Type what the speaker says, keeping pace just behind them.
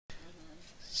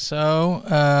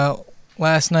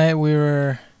Last night we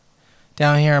were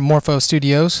down here at Morpho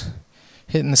Studios,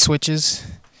 hitting the switches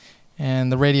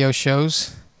and the radio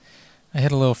shows. I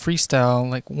hit a little freestyle,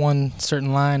 like one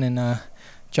certain line, and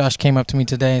Josh came up to me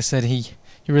today and said he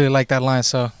really liked that line,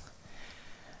 so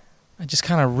I just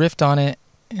kind of riffed on it.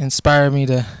 It inspired me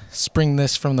to spring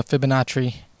this from the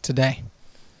Fibonacci today.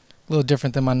 A little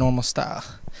different than my normal style,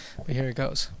 but here it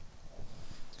goes.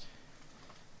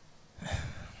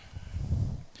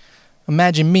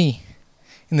 Imagine me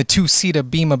in the two-seater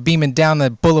Beamer beaming down the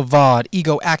boulevard,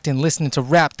 ego acting, listening to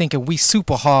rap, thinking we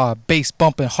super hard, bass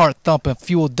bumping, heart thumping,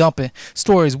 fuel dumping,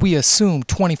 stories we assume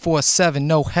 24/7,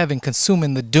 no heaven,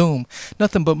 consuming the doom,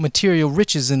 nothing but material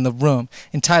riches in the room,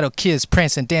 entitled kids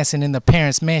prancing, dancing in the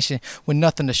parents' mansion with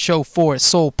nothing to show for it,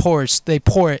 soul porridge, they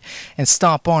pour it and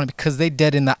stomp on it because they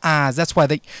dead in the eyes, that's why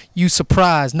you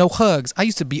surprised, no hugs, I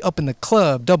used to be up in the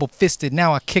club, double-fisted,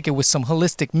 now I kick it with some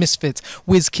holistic misfits,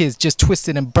 whiz kids just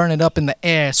twisted and burn it up in the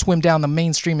air, swim down the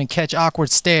mainstream and catch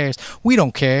awkward stares. We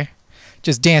don't care.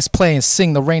 Just dance, play, and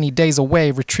sing the rainy days away.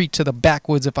 Retreat to the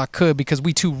backwoods if I could, because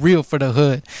we too real for the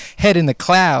hood. Head in the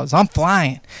clouds, I'm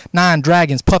flying. 9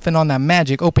 dragons puffing on that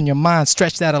magic. Open your mind,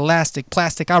 stretch that elastic.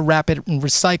 Plastic, I wrap it and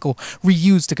recycle.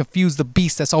 Reuse to confuse the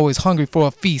beast that's always hungry for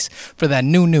a feast. For that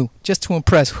new, just to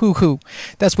impress who.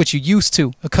 That's what you used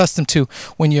to, accustomed to.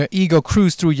 When your ego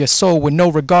cruised through your soul with no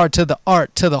regard to the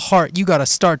art, to the heart. You gotta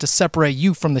start to separate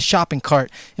you from the shopping cart.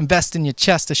 Invest in your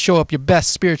chest to show up your best.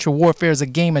 Spiritual warfare is a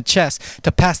game of chess.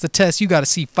 To pass the test, you got to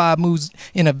see 5 moves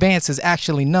in advance. Is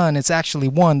actually none. It's actually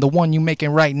one. The one you making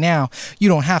right now. You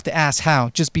don't have to ask how.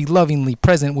 Just be lovingly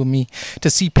present with me to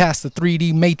see past the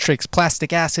 3D matrix,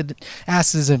 plastic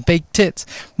asses and fake tits.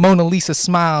 Mona Lisa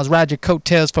smiles. Ride your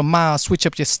coattails for miles. Switch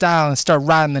up your style and start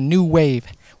riding the new wave.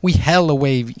 We hella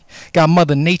wavy. Got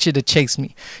Mother Nature to chase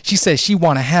me. She says she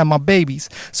wanna have my babies.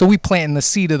 So we planting the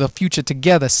seed of the future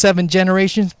together. 7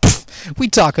 generations? Pfft, we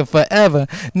talking forever.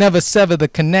 Never sever the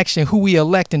connection. Who we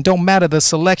elect and don't matter the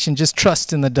selection. Just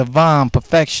trust in the divine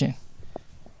perfection.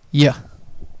 Yeah.